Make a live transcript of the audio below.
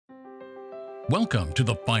Welcome to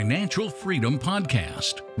the Financial Freedom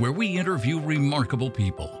Podcast, where we interview remarkable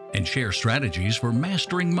people and share strategies for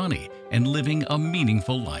mastering money and living a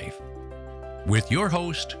meaningful life. With your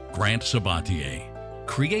host, Grant Sabatier,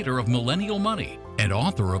 creator of Millennial Money and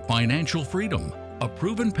author of Financial Freedom, a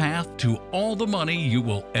proven path to all the money you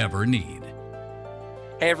will ever need.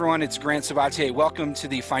 Hey everyone, it's Grant Sabatier. Welcome to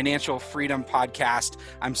the Financial Freedom Podcast.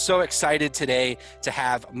 I'm so excited today to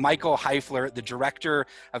have Michael Heifler, the Director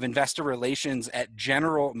of Investor Relations at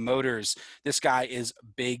General Motors. This guy is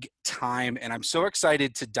big time, and I'm so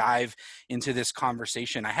excited to dive into this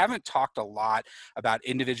conversation. I haven't talked a lot about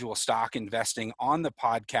individual stock investing on the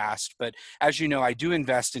podcast, but as you know, I do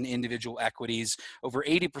invest in individual equities. Over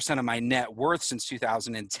 80% of my net worth since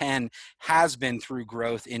 2010 has been through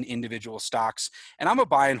growth in individual stocks, and I'm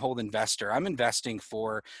a buy and hold investor. I'm investing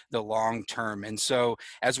for the long term. And so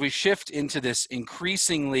as we shift into this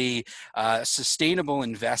increasingly sustainable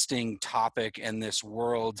investing topic in this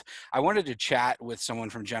world, I wanted to chat with someone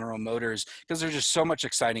from General Motors because there's just so much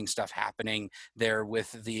exciting stuff happening there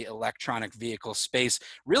with the electronic vehicle space.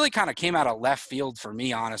 Really kind of came out of left field for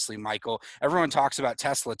me, honestly, Michael. Everyone talks about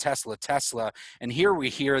Tesla, and here we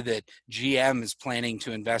hear that GM is planning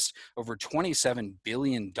to invest over $27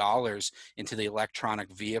 billion into the electronic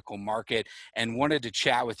vehicle market, and wanted to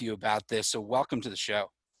chat with you about this. So welcome to the show.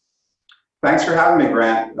 Thanks for having me,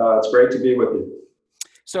 Grant. It's great to be with you.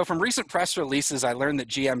 So from recent press releases, I learned that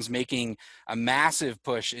GM's making a massive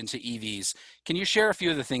push into EVs. Can you share a few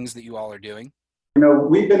of the things that you all are doing? You know,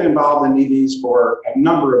 we've been involved in EVs for a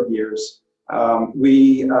number of years.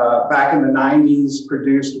 We, back in the 90s,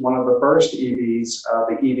 produced one of the first EVs,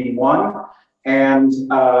 the EV1. And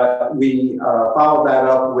we followed that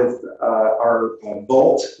up with our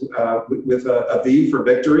Bolt with a V for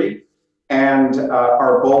victory, and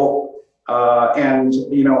our Bolt. And,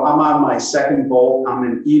 you know, I'm on my second Bolt. I'm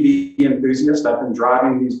an EV enthusiast. I've been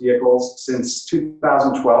driving these vehicles since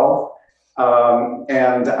 2012.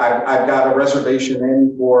 And I've got a reservation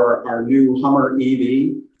in for our new Hummer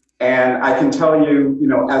EV. And I can tell you, you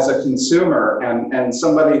know, as a consumer and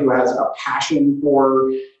somebody who has a passion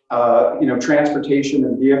for transportation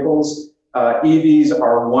and vehicles, EVs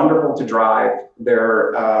are wonderful to drive.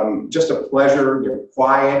 They're just a pleasure. They're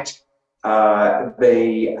quiet.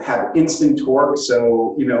 They have instant torque.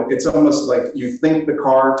 So, you know, it's almost like you think the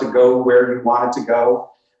car to go where you want it to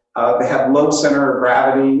go. They have low center of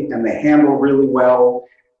gravity and they handle really well.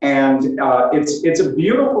 And it's a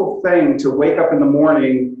beautiful thing to wake up in the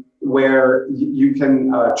morning where you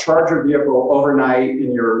can charge your vehicle overnight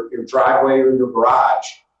in your driveway or your garage.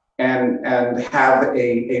 And have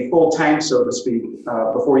a full tank, so to speak,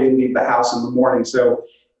 before you leave the house in the morning. So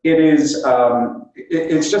it is,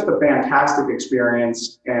 it's just a fantastic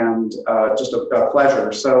experience and just a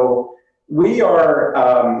pleasure. So we are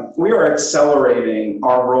accelerating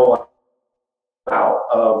our rollout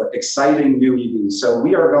of exciting new EVs. So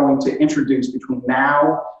we are going to introduce between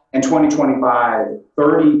now and 2025,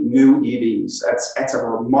 30 new EVs. That's a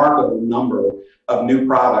remarkable number of new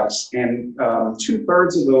products, and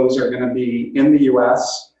 2/3 of those are going to be in the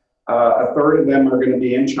U.S. A third of them are going to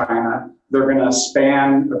be in China. They're going to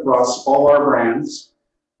span across all our brands,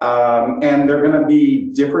 and they're going to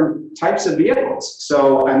be different types of vehicles.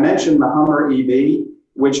 So I mentioned the Hummer EV,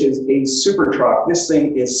 which is a super truck. This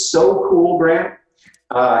thing is so cool, Grant.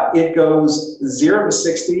 It goes 0 to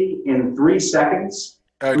 60 in 3 seconds.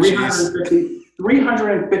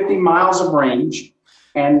 350 miles of range.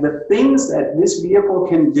 And the things that this vehicle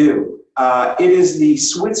can do, it is the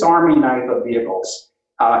Swiss Army knife of vehicles.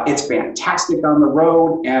 It's fantastic on the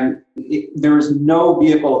road, and there's no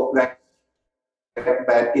vehicle that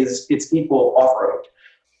is its equal off-road.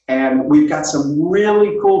 And we've got some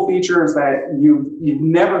really cool features that you've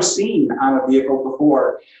never seen on a vehicle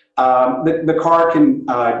before. The car can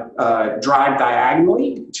drive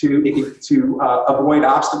diagonally to avoid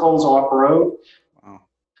obstacles off-road.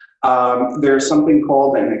 There's something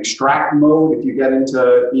called an extract mode. If you get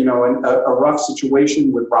into, you know, a rough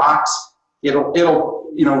situation with rocks, it'll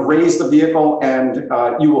raise the vehicle and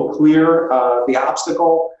you will clear the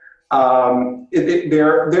obstacle.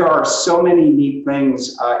 There are so many neat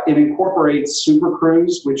things. It incorporates Super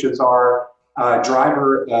Cruise, which is our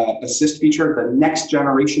driver assist feature, the next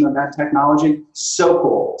generation of that technology. So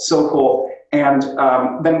cool. And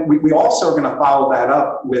then we also are going to follow that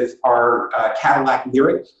up with our Cadillac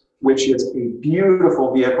Lyriq, which is a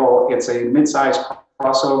beautiful vehicle. It's a mid-size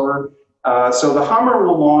crossover. So the Hummer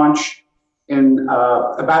will launch in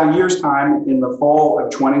about a year's time in the fall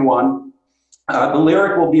of 21. The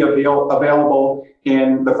Lyriq will be available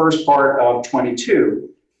in the first part of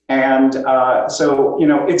 22. And so, you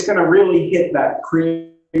know, it's going to really hit that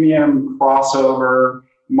premium premium crossover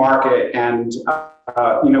market, and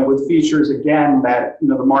with features again that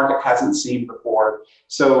the market hasn't seen before.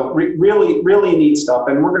 So really neat stuff,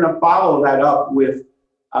 and we're going to follow that up with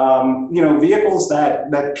vehicles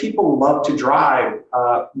that people love to drive,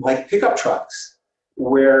 like pickup trucks,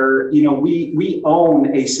 where we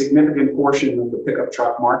own a significant portion of the pickup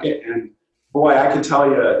truck market, and boy, I can tell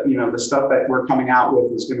you, the stuff that we're coming out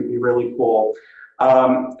with is going to be really cool.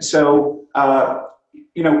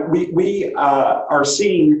 We are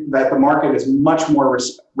seeing that the market is much more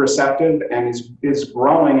receptive and is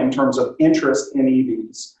growing in terms of interest in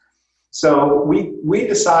EVs. So we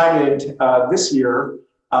decided this year,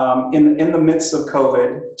 in the midst of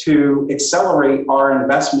COVID, to accelerate our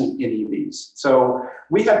investment in EVs. So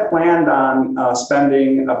we had planned on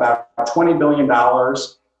spending about $20 billion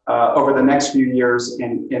over the next few years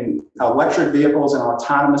in electric vehicles and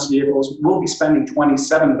autonomous vehicles. We'll be spending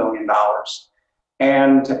 $27 billion.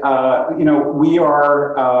 And we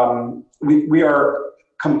are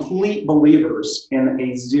complete believers in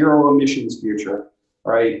a zero emissions future,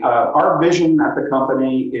 right? Our vision at the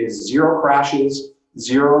company is zero crashes,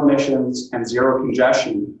 zero emissions, and zero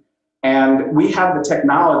congestion. And we have the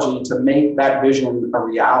technology to make that vision a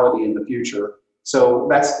reality in the future. So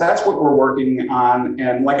that's what we're working on.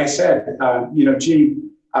 And like I said,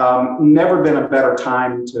 never been a better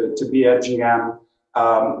time to be at GM.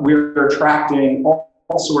 We're attracting all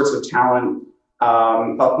sorts of talent,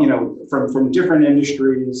 from different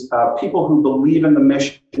industries, people who believe in the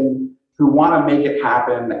mission, who want to make it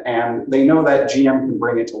happen, and they know that GM can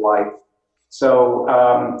bring it to life. So,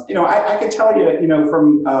 I can tell you,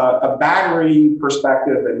 from a battery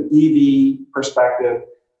perspective, an EV perspective,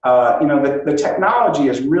 the technology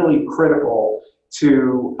is really critical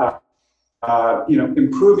to,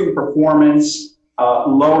 improving performance,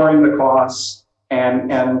 lowering the costs, and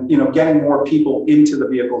getting more people into the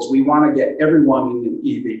vehicles. We want to get everyone in an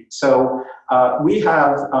EV. So we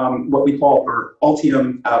have what we call our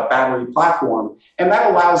Ultium battery platform, and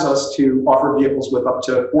that allows us to offer vehicles with up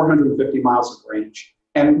to 450 miles of range.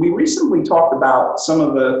 And we recently talked about some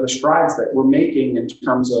of the strides that we're making in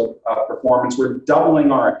terms of performance. We're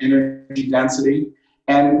doubling our energy density,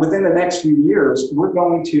 and within the next few years, we're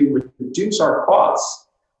going to reduce our costs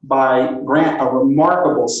by a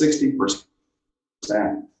remarkable 60%.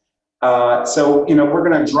 So we're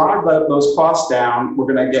going to drive those costs down.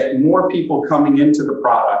 We're going to get more people coming into the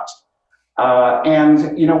product.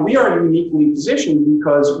 And we are uniquely positioned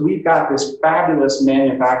because we've got this fabulous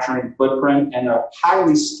manufacturing footprint and a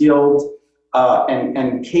highly skilled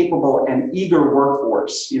and capable and eager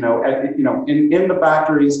workforce, in the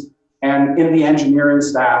factories and in the engineering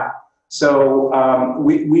staff. So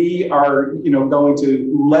we are, going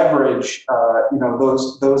to leverage,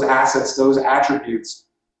 those assets, those attributes.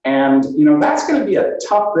 And, that's going to be a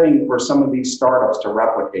tough thing for some of these startups to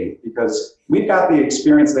replicate, because we've got the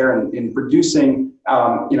experience there in producing,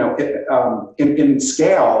 in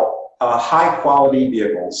scale, high quality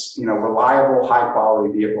vehicles, reliable, high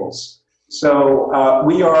quality vehicles. So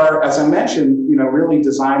we are, as I mentioned, really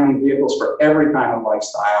designing vehicles for every kind of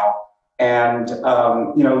lifestyle. And,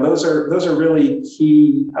 those are really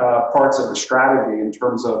key parts of the strategy in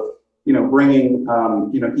terms of, bringing,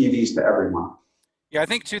 EVs to everyone. Yeah, I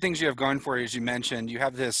think two things you have going for you, as you mentioned, you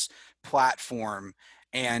have this platform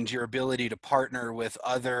and your ability to partner with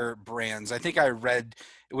other brands. I think I read,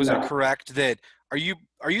 was it correct that are you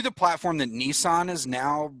the platform that Nissan is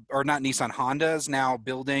now, or not Nissan, Honda is now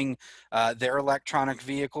building their electronic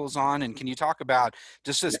vehicles on? And can you talk about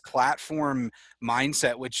just this platform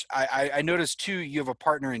mindset, which I noticed too, you have a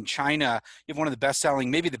partner in China. You have one of the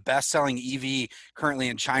maybe the best-selling EV currently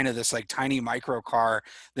in China, this like tiny micro car.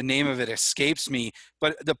 The name of it escapes me.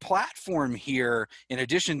 But the platform here, in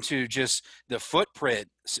addition to just the footprint,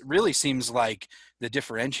 really seems like the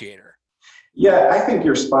differentiator. Yeah, I think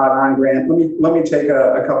you're spot on, Grant. Let me take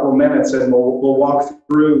a couple of minutes, and we'll walk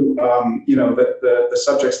through the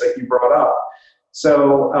subjects that you brought up.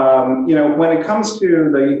 So when it comes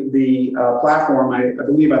to the platform, I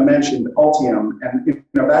believe I mentioned Ultium, and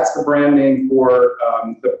that's the brand name for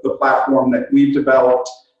the platform that we've developed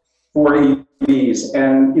for EVs.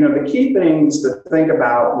 And the key things to think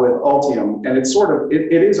about with Ultium, and it's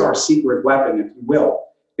it is our secret weapon, if you will.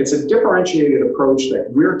 It's a differentiated approach that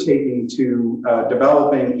we're taking to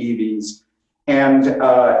developing EVs, and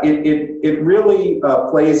it really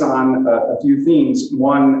plays on a few themes.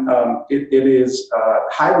 One, it is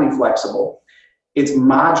highly flexible, it's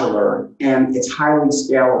modular, and it's highly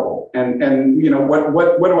scalable. And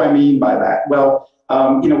what do I mean by that? Well,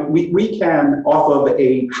 we can, off of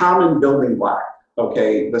a common building block,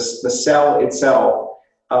 okay, the cell itself,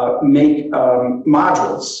 make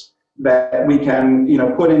modules that we can,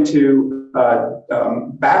 put into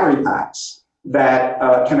battery packs that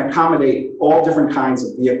can accommodate all different kinds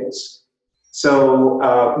of vehicles.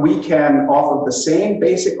 So we can, off of the same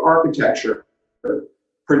basic architecture,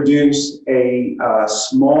 produce a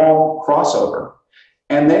small crossover,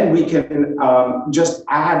 and then we can just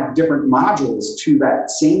add different modules to that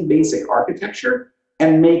same basic architecture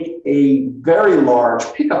and make a very large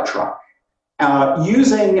pickup truck.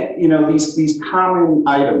 Using these common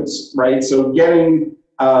items, right? So getting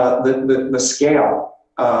the scale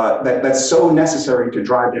that's so necessary to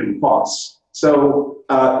drive down costs. So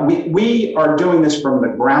we are doing this from the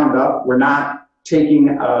ground up. We're not taking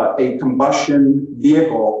a combustion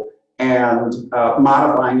vehicle and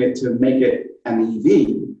modifying it to make it an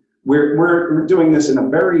EV. We're doing this in a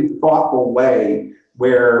very thoughtful way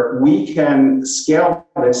where we can scale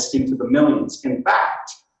this into the millions. In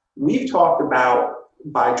fact, we've talked about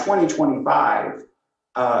by 2025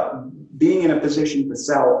 being in a position to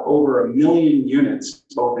sell over 1 million units,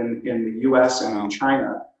 both in the US and in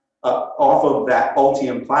China, off of that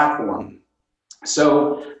Ultium platform.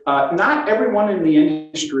 So not everyone in the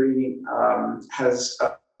industry has,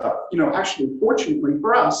 actually, fortunately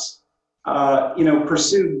for us,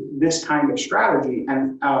 pursued this kind of strategy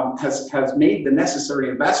and has made the necessary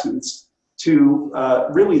investments to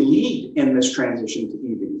really lead in this transition to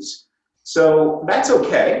EVs. So that's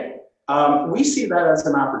okay. We see that as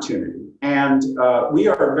an opportunity, and we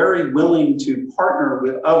are very willing to partner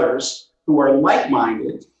with others who are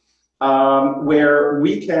like-minded, where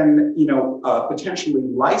we can, potentially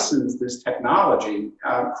license this technology,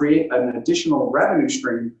 create an additional revenue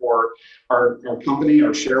stream for our company,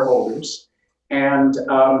 our shareholders, and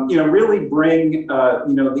really bring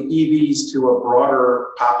the EVs to a broader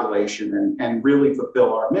population and really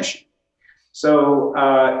fulfill our mission. So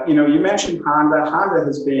you mentioned Honda. Honda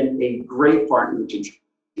has been a great partner to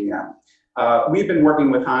GM. We've been working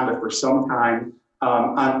with Honda for some time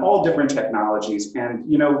on all different technologies, and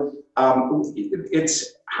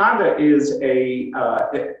Honda is a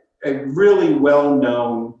really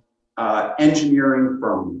well-known engineering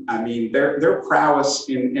firm. I mean, their prowess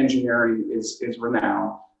in engineering is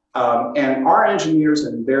renowned. And our engineers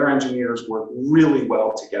and their engineers work really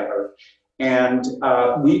well together. And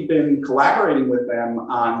we've been collaborating with them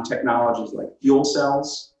on technologies like fuel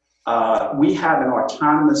cells. We have an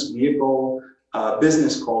autonomous vehicle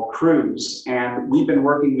business called Cruise, and we've been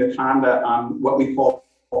working with Honda on what we call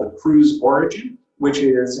the Cruise Origin, which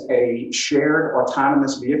is a shared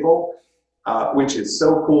autonomous vehicle, which is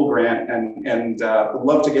so cool, Grant, and would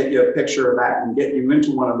love to get you a picture of that and get you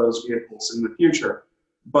into one of those vehicles in the future.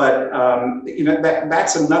 But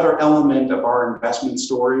that's another element of our investment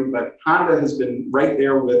story. But Honda has been right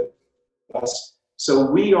there with us. So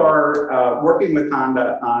we are working with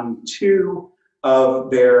Honda on 2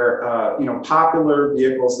 of their popular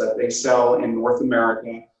vehicles that they sell in North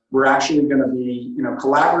America. We're actually going to be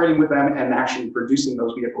collaborating with them and actually producing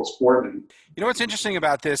those vehicles for them. What's interesting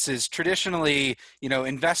about this is traditionally,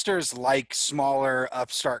 investors like smaller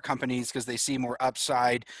upstart companies because they see more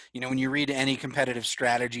upside. When you read any competitive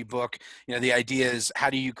strategy book, the idea is how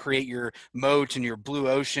do you create your moat and your blue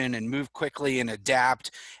ocean and move quickly and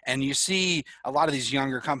adapt. And you see a lot of these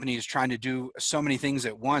younger companies trying to do so many things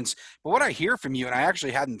at once. But what I hear from you, and I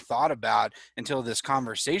actually hadn't thought about until this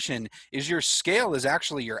conversation, is your scale is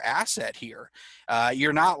actually your asset here.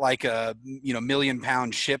 You're not like a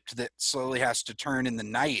million-pound ship that slowly has to turn in the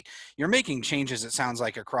night. You're making changes, it sounds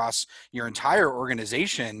like, across your entire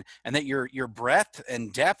organization, and that your breadth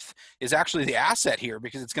and depth is actually the asset here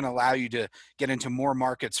because it's going to allow you to get into more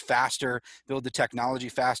markets faster, build the technology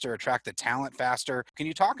faster, attract the talent faster. Can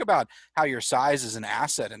you talk about how your size is an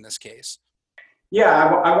asset in this case? Yeah,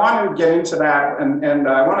 I want to get into that, and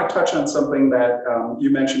I want to touch on something that you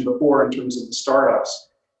mentioned before in terms of the startups.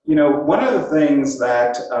 One of the things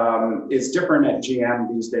that is different at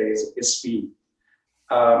GM these days is speed.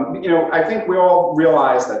 I think we all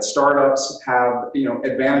realize that startups have,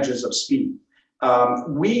 advantages of speed.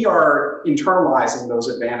 We are internalizing those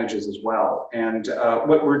advantages as well. And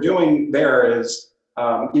what we're doing there is,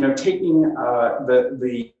 taking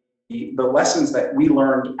the lessons that we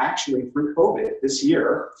learned actually through COVID this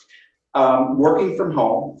year, working from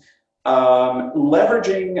home,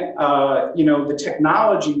 leveraging, the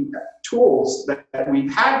technology tools that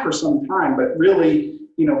we've had for some time, but really,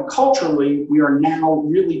 culturally, we are now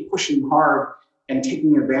really pushing hard and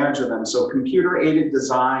taking advantage of them. So computer-aided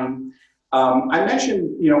design. I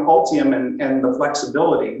mentioned, Ultium and the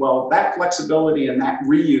flexibility. Well, that flexibility and that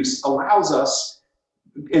reuse allows us,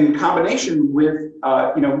 in combination with,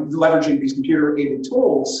 leveraging these computer-aided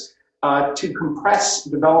tools, to compress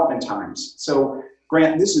development times. So,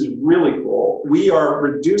 Grant, this is really cool. We are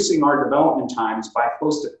reducing our development times by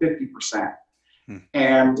close to 50%.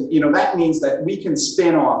 And that means that we can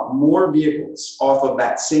spin off more vehicles off of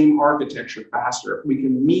that same architecture faster. We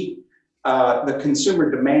can meet the consumer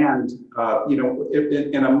demand,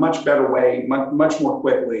 in a much better way, much more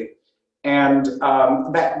quickly. And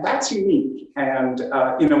that's unique. And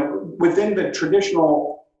within the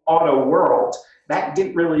traditional auto world, that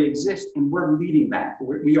didn't really exist, and we're leading that.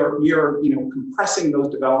 We are compressing those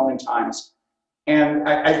development times, and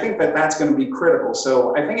I think that that's going to be critical.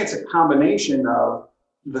 So I think it's a combination of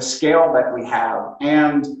the scale that we have,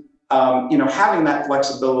 and having that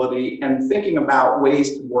flexibility and thinking about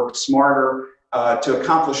ways to work smarter to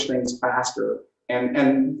accomplish things faster.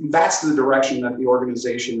 And that's the direction that the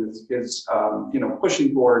organization is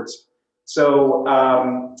pushing towards. So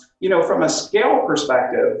from a scale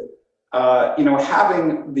perspective,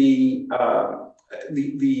 having the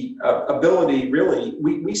ability, really,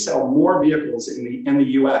 we sell more vehicles in the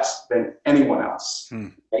U.S. than anyone else.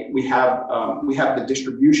 Right? We have the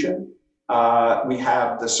distribution, we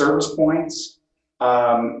have the service points,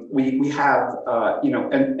 we have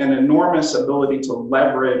an enormous ability to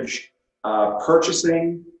leverage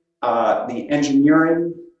purchasing, the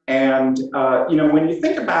engineering, and when you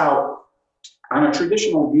think about on a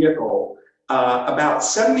traditional vehicle, about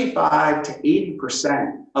 75 to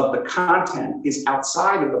 80% of the content is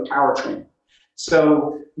outside of the powertrain.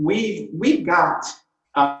 So we've got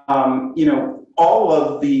all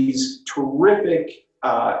of these terrific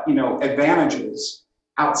advantages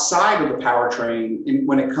outside of the powertrain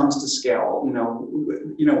when it comes to scale.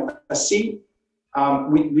 A seat,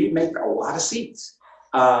 we make a lot of seats.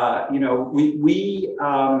 We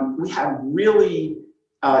have really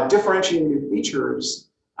differentiated features,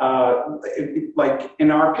 like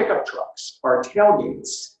in our pickup trucks, our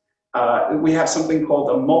tailgates. We have something called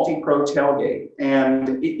a multi-pro tailgate,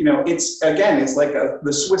 and it's like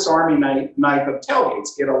the Swiss Army knife of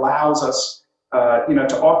tailgates. It allows us,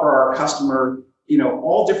 to offer our customer,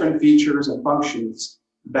 all different features and functions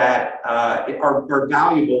that are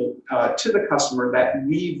valuable to the customer, that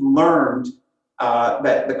we've learned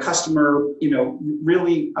that the customer,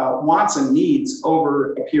 really wants and needs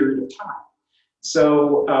over a period of time.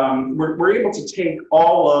 So we're able to take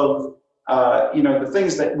all of the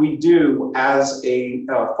things that we do as a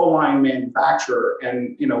full line manufacturer,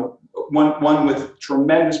 and one with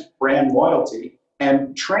tremendous brand loyalty,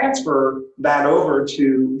 and transfer that over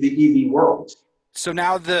to the EV world. So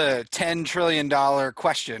now the $10 trillion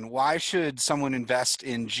question: why should someone invest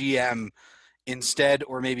in GM instead,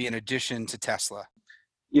 or maybe in addition to Tesla?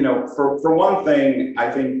 For one thing, I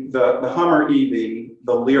think the Hummer EV,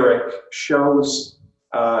 the Lyriq, shows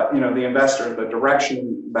the investor the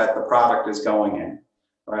direction that the product is going in,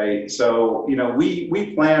 right? So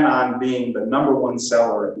we plan on being the number one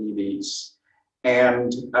seller of EVs,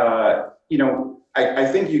 and I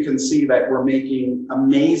think you can see that we're making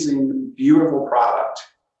amazing, beautiful product,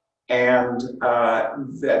 and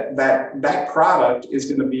that product is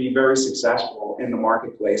going to be very successful in the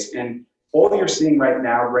marketplace. And all you're seeing right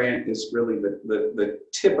now, Grant, is really the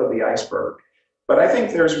tip of the iceberg. But I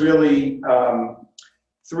think there's really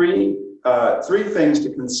three things to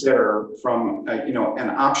consider from an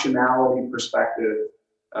optionality perspective,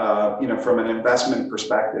 from an investment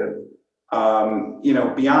perspective.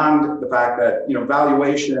 Beyond the fact that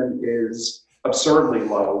valuation is absurdly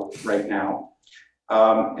low right now.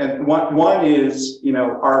 And one is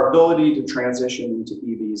our ability to transition into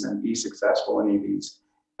EVs and be successful in EVs.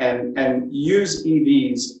 And use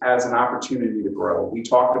EVs as an opportunity to grow. We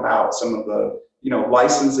talked about some of the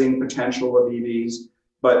licensing potential of EVs,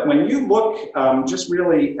 but when you look just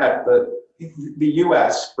really at the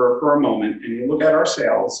U.S. for a moment, and you look at our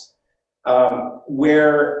sales,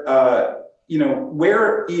 where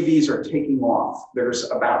EVs are taking off, there's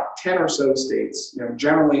about 10 or so states,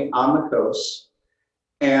 generally on the coast.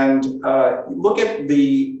 And look at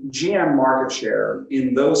the GM market share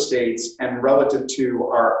in those states, and relative to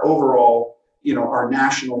our overall, our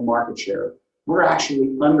national market share, we're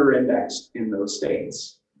actually under-indexed in those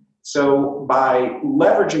states. So by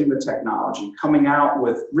leveraging the technology, coming out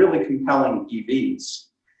with really compelling EVs,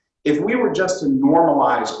 if we were just to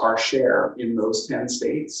normalize our share in those 10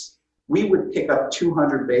 states, we would pick up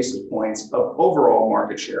 200 basis points of overall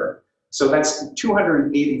market share. So that's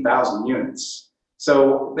 280,000 units.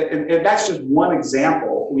 So that's just one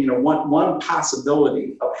example, one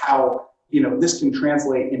possibility of how, this can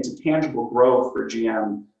translate into tangible growth for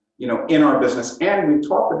GM, in our business. And we've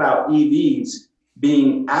talked about EVs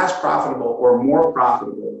being as profitable or more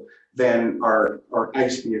profitable than our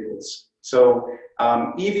ICE vehicles. So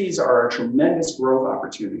EVs are a tremendous growth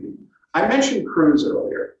opportunity. I mentioned Cruise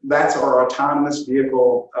earlier. That's our autonomous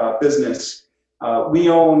vehicle business. We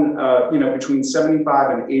own, between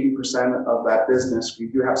 75 and 80% of that business. We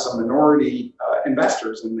do have some minority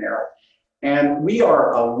investors in there. And we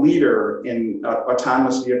are a leader in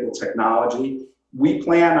autonomous vehicle technology. We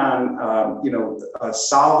plan on,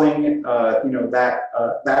 solving,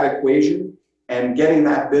 that equation and getting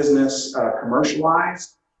that business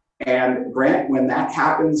commercialized. And Grant, when that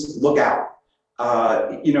happens, look out.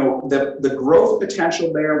 The growth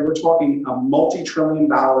potential there, we're talking a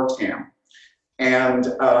multi-trillion-dollar TAM. And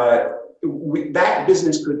that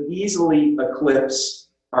business could easily eclipse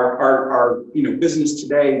our business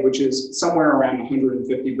today, which is somewhere around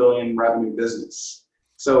 150 billion revenue business.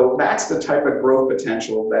 So that's the type of growth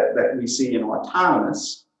potential that we see in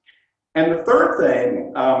autonomous. And the third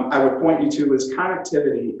thing I would point you to is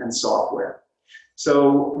connectivity and software.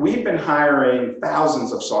 So we've been hiring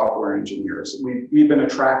thousands of software engineers. We've been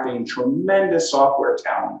attracting tremendous software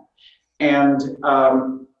talent. And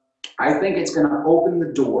I think it's going to open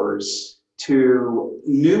the doors to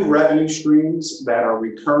new revenue streams that are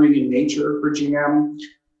recurring in nature for GM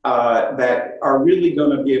that are really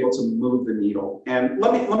going to be able to move the needle. And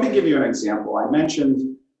let me give you an example. I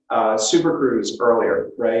mentioned Super Cruise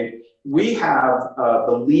earlier, right? We have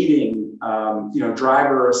the leading,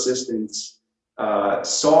 driver assistance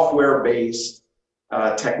software-based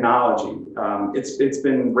technology. It's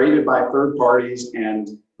been rated by third parties,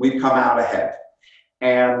 and we've come out ahead.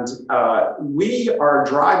 And we are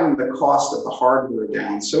driving the cost of the hardware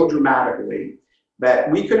down so dramatically that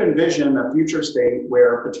we could envision a future state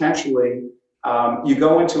where potentially you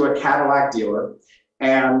go into a Cadillac dealer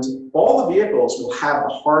and all the vehicles will have the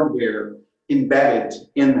hardware embedded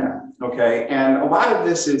in them, okay? And a lot of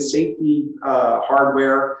this is safety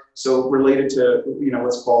hardware, so related to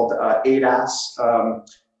what's called ADAS,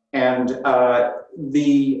 and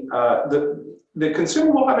the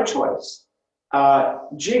consumer will have a choice.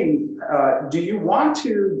 Do you want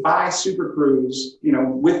to buy Super Cruise,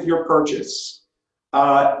 with your purchase,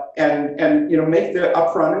 and make the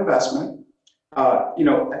upfront investment?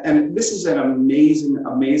 And this is an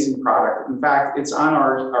amazing product. In fact, it's on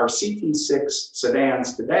our CT6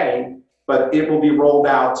 sedans today, but it will be rolled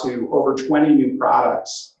out to over 20 new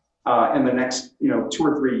products in the next 2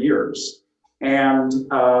 or 3 years. And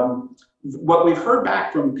what we've heard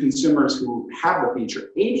back from consumers who have the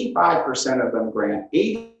feature, 85% of them, Grant,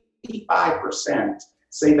 85%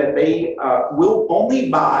 say that they will only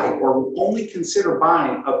buy or will only consider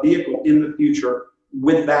buying a vehicle in the future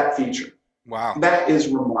with that feature. Wow. That is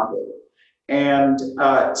remarkable. And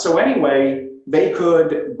so anyway, they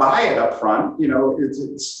could buy it up front,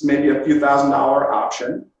 it's maybe a few $1,000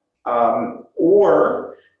 option,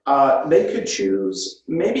 or they could choose,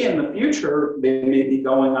 maybe in the future, they may be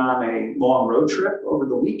going on a long road trip over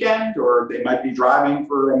the weekend, or they might be driving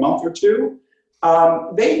for a month or two.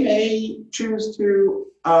 They may choose to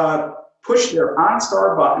push their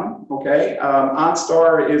OnStar button, okay?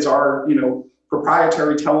 OnStar is our,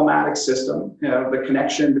 proprietary telematics system, the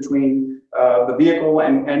connection between the vehicle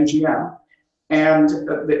and GM. And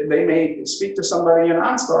they may speak to somebody in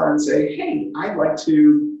OnStar and say, hey, I'd like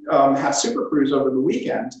to have Super Cruise over the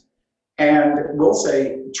weekend. And we'll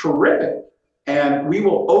say, terrific. And we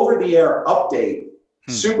will over the air update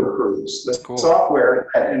Super Cruise, the software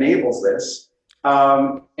that enables this.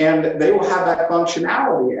 And they will have that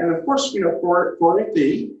functionality. And of course, for a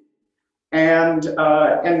fee. And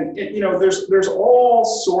there's all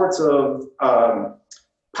sorts of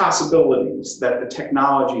possibilities that the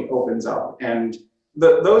technology opens up, and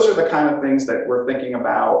those are the kind of things that we're thinking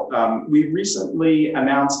about. We recently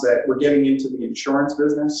announced that we're getting into the insurance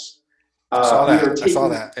business. I saw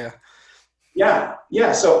that.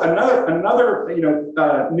 Yeah. So another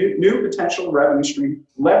new potential revenue stream,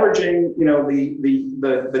 leveraging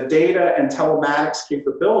the data and telematics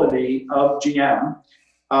capability of GM.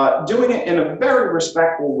 Doing it in a very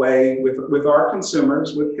respectful way with our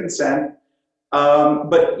consumers, with consent,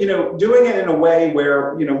 but doing it in a way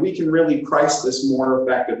where we can really price this more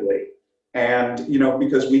effectively, and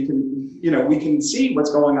because we can see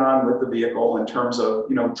what's going on with the vehicle in terms of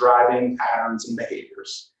driving patterns and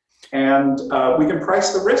behaviors, and we can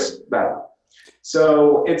price the risk better.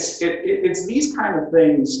 So it's these kind of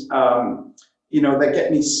things that get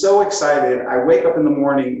me so excited. I wake up in the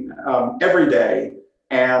morning every day.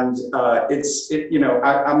 And I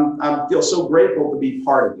feel so grateful to be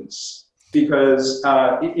part of this, because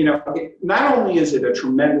not only is it a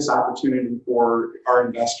tremendous opportunity for our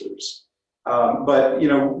investors, but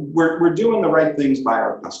we're doing the right things by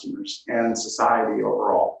our customers and society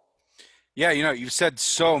overall. Yeah, you've said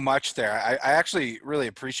so much there. I actually really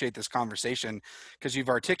appreciate this conversation because you've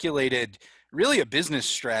articulated really a business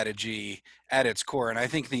strategy at its core. And I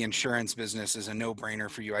think the insurance business is a no-brainer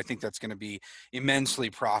for you. I think that's going to be immensely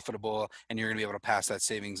profitable, and you're going to be able to pass that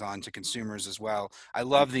savings on to consumers as well. I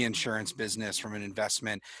love the insurance business from an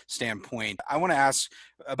investment standpoint. I want to ask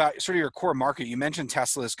about sort of your core market. You mentioned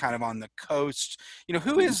Tesla is kind of on the coast.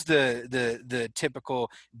 Who is the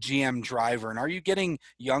typical GM driver, and are you getting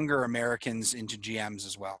younger Americans into GMs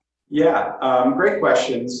as well? Yeah, great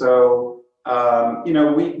question. So,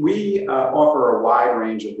 we offer a wide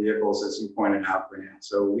range of vehicles, as you pointed out, Grant.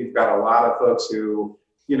 So we've got a lot of folks who,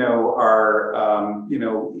 are,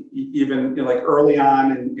 even like early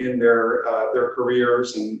on in their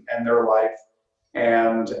careers and their life.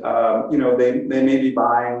 And, they may be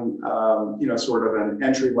buying, sort of an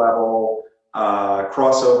entry level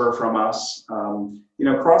crossover from us.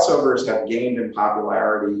 Crossovers have gained in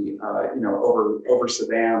popularity, over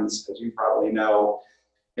sedans, as you probably know,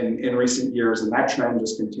 in recent years, and that trend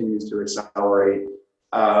just continues to accelerate.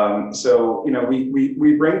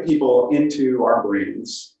 We bring people into our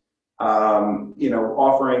brands,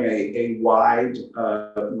 offering a wide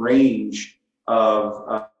range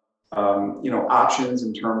of options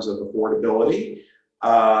in terms of affordability,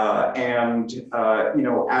 as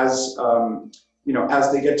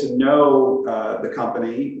they get to know the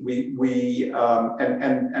company, we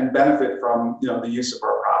and benefit from the use of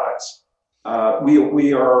our products.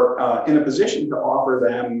 We are in a position to offer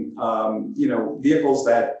them vehicles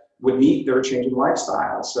that would meet their changing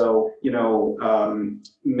lifestyle. So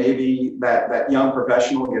maybe that young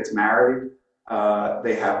professional gets married,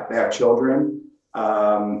 they have children,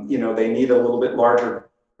 they need a little bit larger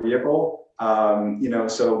vehicle.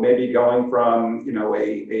 So maybe going from,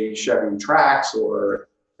 a Chevy Trax or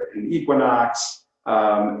an Equinox,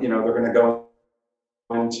 they're going to go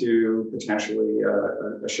into potentially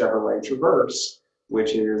a Chevrolet Traverse,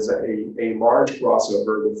 which is a large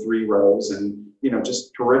crossover with 3 rows and,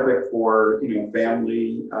 just terrific for,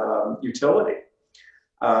 family utility.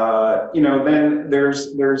 Then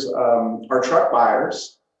there's our truck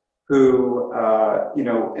buyers who,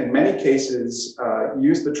 in many cases,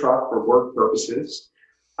 use the truck for work purposes.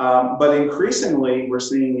 But increasingly, we're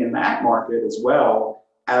seeing in that market as well,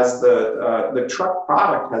 as the truck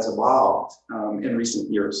product has evolved in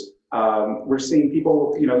recent years. We're seeing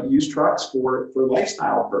people, use trucks for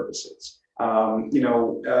lifestyle purposes.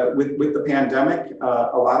 With the pandemic,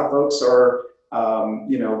 a lot of folks are,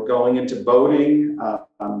 going into boating,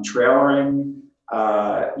 trailering,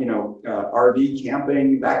 RV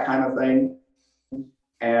camping, that kind of thing.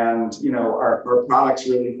 And, our products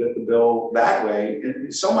really fit the bill that way.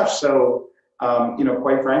 And so much so,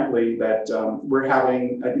 quite frankly, that we're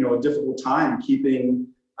having, a difficult time keeping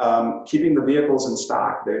the vehicles in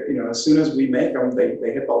stock. As soon as we make them, they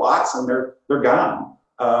hit the lots and they're gone.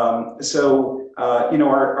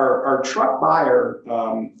 Our truck buyer,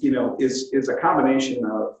 is a combination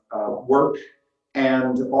of work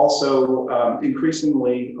and also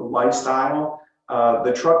increasingly lifestyle.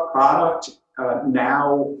 The truck product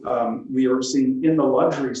now we are seeing in the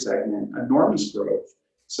luxury segment enormous growth.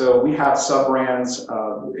 So we have sub-brands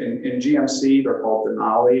in GMC, they're called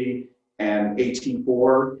Denali and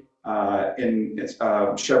AT4. In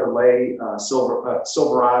Chevrolet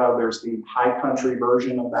Silverado, there's the high country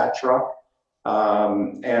version of that truck.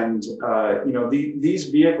 These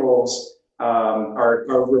vehicles are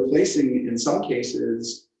replacing, in some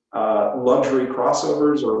cases, luxury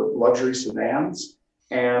crossovers or luxury sedans,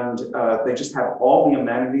 and they just have all the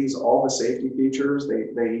amenities, all the safety features.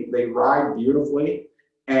 They ride beautifully,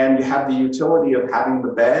 and you have the utility of having the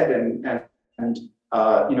bed and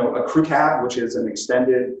a crew cab, which is an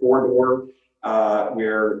extended 4-door,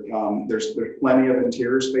 where there's plenty of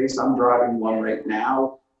interior space. I'm driving one right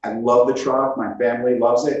now. I love the truck. My family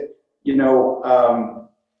loves it. The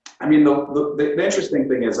interesting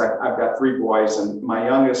thing is I've got 3 boys, and my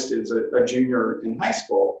youngest is a junior in high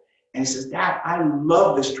school. And he says, "Dad, I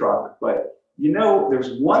love this truck, but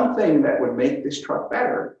there's one thing that would make this truck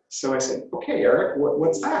better." So I said, "Okay, Eric,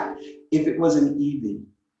 what's that?" If it was an EV.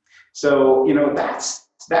 So,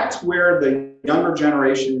 that's where the younger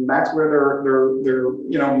generation, that's where their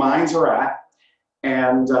minds are at.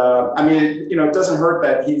 And it doesn't hurt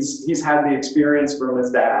that he's had the experience from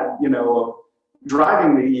his dad, of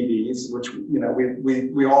driving the EVs, which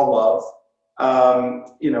we all love.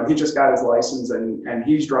 He just got his license and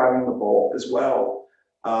he's driving the Bolt as well.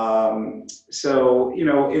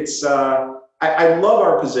 It's I love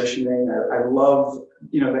our positioning. I love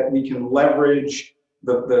that we can leverage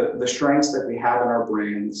the strengths that we have in our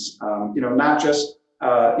brands. Not just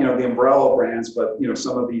the umbrella brands, but,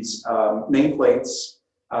 some of these nameplates,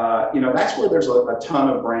 that's where there's a ton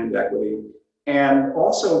of brand equity. And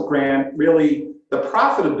also, Grant, really the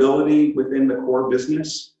profitability within the core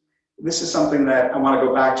business. This is something that I want to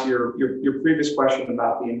go back to your previous question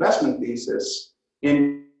about the investment thesis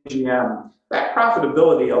in GM. That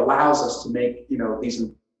profitability allows us to make, these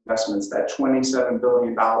investments, that $27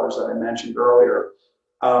 billion that I mentioned earlier.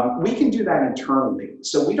 We can do that internally.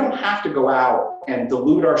 So we don't have to go out and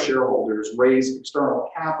dilute our shareholders, raise external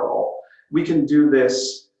capital. We can do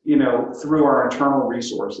this, through our internal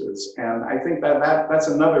resources. And I think that's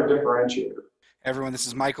another differentiator. Everyone, this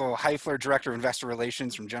is Michael Heifler, Director of Investor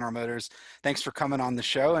Relations from General Motors. Thanks for coming on the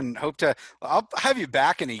show, and I'll have you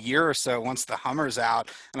back in a year or so once the Hummer's out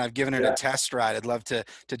and I've given it a test ride. I'd love to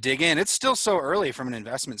dig in. It's still so early from an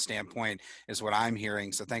investment standpoint is what I'm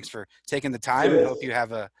hearing. So thanks for taking the time, and hope you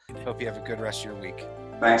have a good rest of your week.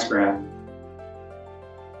 Thanks, Grant.